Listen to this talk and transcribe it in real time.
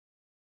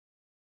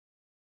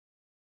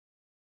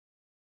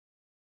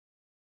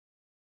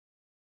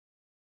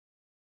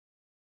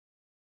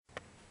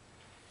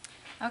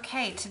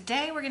Okay,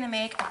 today we're going to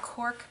make a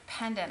cork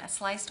pendant, a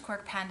sliced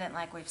cork pendant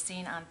like we've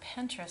seen on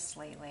Pinterest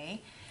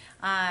lately.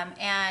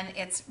 And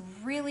it's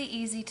really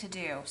easy to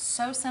do.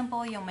 So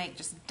simple, you'll make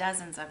just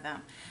dozens of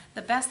them.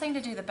 The best thing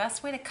to do, the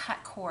best way to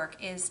cut cork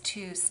is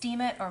to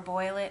steam it or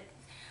boil it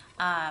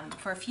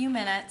for a few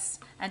minutes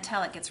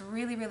until it gets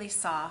really, really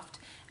soft.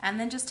 And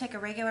then just take a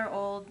regular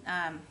old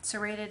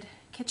serrated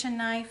kitchen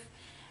knife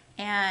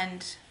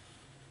and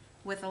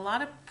with a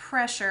lot of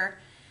pressure,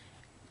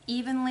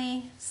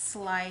 evenly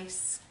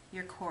slice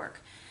your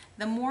cork.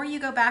 The more you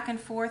go back and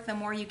forth, the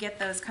more you get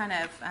those kind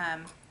of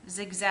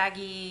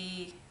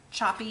zigzaggy,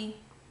 choppy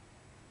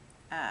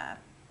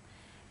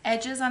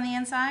edges on the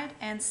inside,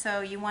 and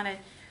so you want to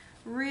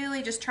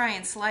really just try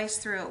and slice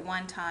through it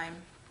one time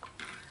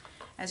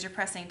as you're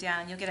pressing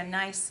down, and you'll get a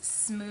nice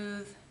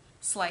smooth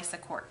slice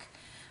of cork.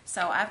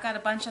 So I've got a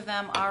bunch of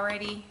them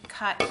already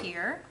cut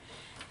here,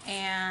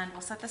 and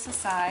we'll set this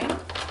aside.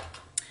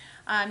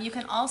 You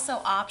can also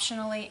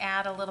optionally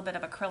add a little bit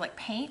of acrylic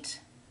paint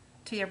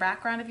to your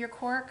background of your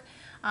cork,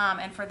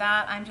 and for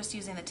that I'm just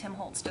using the Tim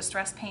Holtz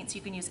Distress Paint, so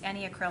you can use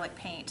any acrylic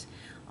paint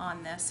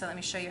on this. So let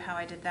me show you how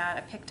I did that.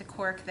 I picked a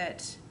cork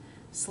that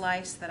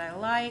sliced that I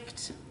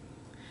liked.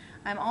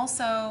 I'm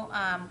also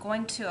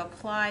going to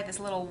apply this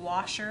little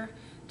washer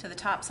to the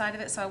top side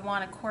of it, so I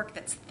want a cork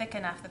that's thick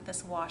enough that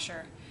this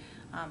washer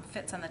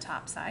fits on the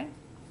top side.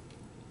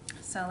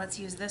 So let's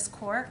use this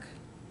cork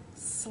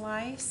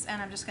slice, and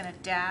I'm just going to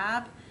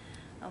dab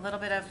a little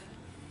bit of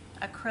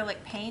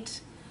acrylic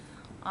paint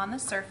on the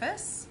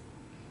surface,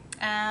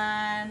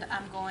 and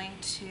I'm going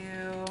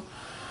to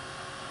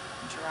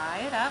dry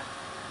it up.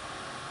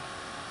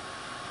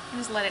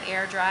 Just let it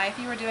air dry. If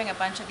you were doing a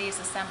bunch of these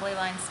assembly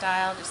line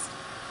style, just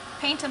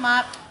paint them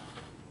up,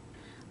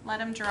 let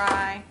them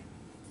dry.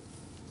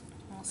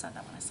 We'll set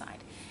that one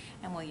aside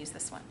and we'll use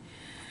this one.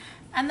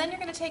 And then you're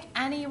going to take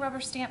any rubber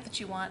stamp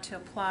that you want to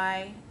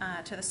apply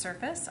to the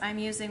surface. I'm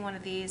using one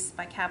of these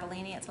by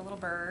Cavallini. It's a little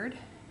bird.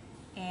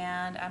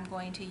 And I'm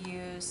going to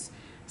use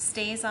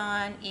Stays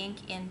On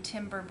ink in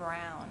Timber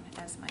Brown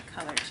as my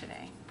color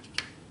today.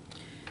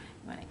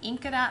 You want to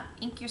ink it up,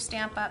 ink your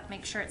stamp up,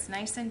 make sure it's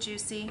nice and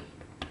juicy.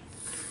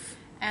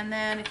 And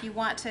then if you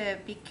want to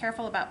be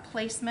careful about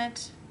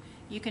placement,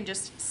 you can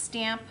just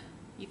stamp,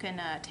 you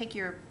can take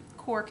your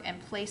cork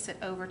and place it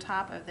over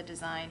top of the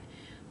design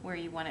where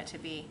you want it to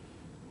be.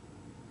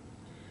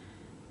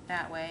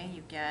 That way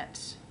you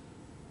get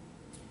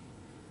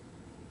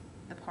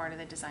the part of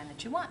the design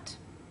that you want.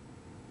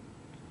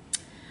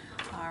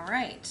 All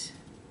right,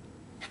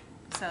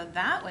 so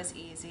that was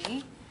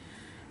easy.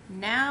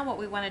 Now what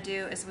we want to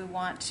do is we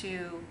want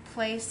to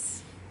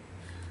place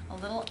a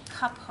little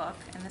cup hook,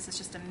 and this is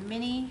just a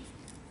mini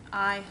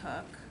eye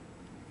hook,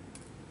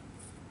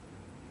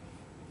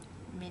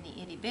 mini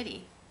itty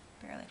bitty,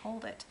 barely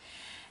hold it.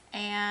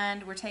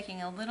 And we're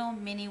taking a little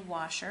mini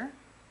washer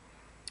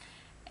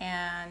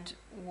and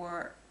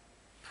we're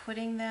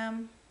putting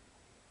them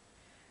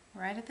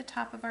right at the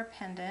top of our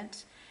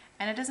pendant,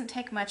 and it doesn't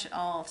take much at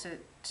all to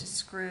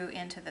screw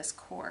into this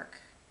cork,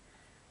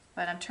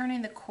 but I'm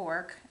turning the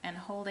cork and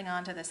holding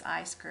on to this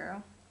eye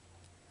screw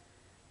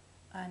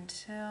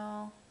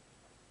until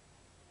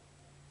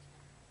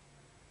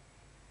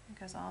it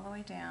goes all the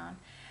way down.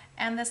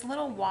 And this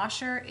little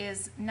washer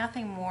is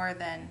nothing more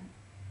than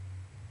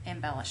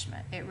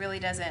embellishment. It really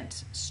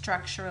doesn't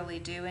structurally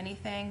do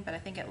anything, but I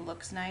think it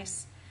looks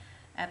nice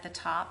at the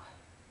top,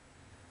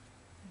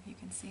 if you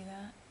can see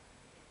that.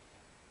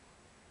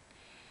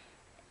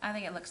 I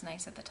think it looks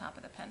nice at the top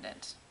of the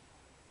pendant.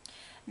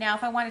 Now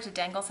if I wanted to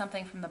dangle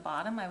something from the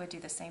bottom, I would do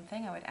the same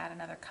thing. I would add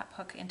another cup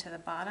hook into the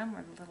bottom,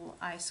 or the little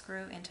eye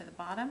screw into the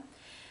bottom,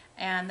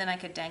 and then I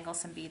could dangle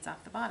some beads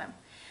off the bottom.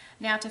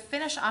 Now to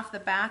finish off the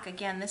back,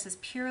 again, this is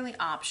purely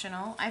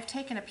optional. I've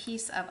taken a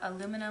piece of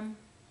aluminum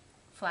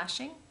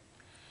flashing,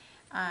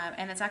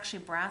 and it's actually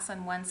brass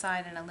on one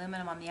side and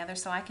aluminum on the other,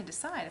 so I can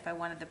decide if I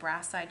wanted the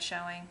brass side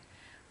showing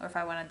or if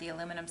I wanted the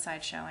aluminum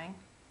side showing.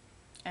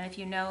 And if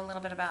you know a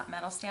little bit about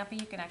metal stamping,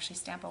 you can actually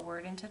stamp a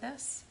word into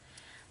this,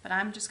 but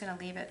I'm just going to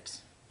leave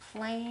it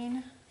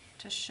plain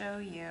to show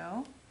you.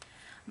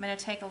 I'm going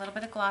to take a little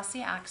bit of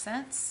glossy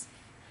accents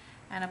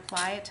and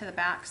apply it to the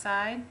back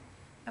side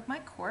of my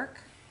cork.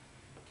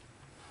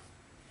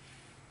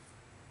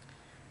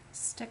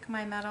 Stick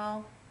my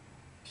metal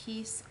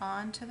piece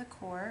onto the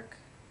cork,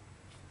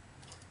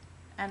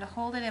 and to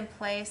hold it in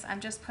place,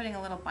 I'm just putting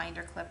a little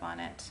binder clip on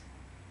it.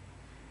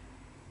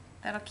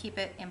 That'll keep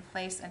it in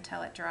place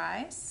until it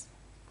dries.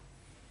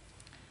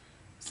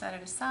 Set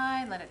it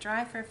aside, let it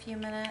dry for a few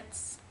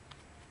minutes,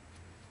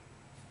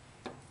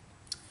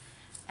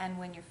 and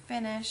when you're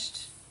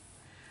finished,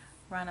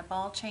 run a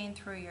ball chain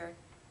through your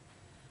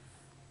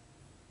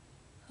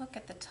hook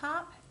at the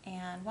top,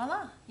 and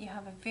voila, you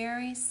have a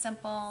very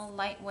simple,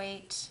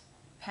 lightweight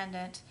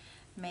pendant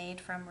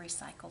made from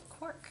recycled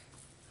cork.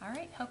 All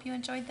right, hope you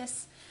enjoyed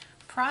this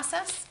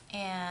process,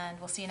 and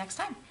we'll see you next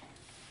time.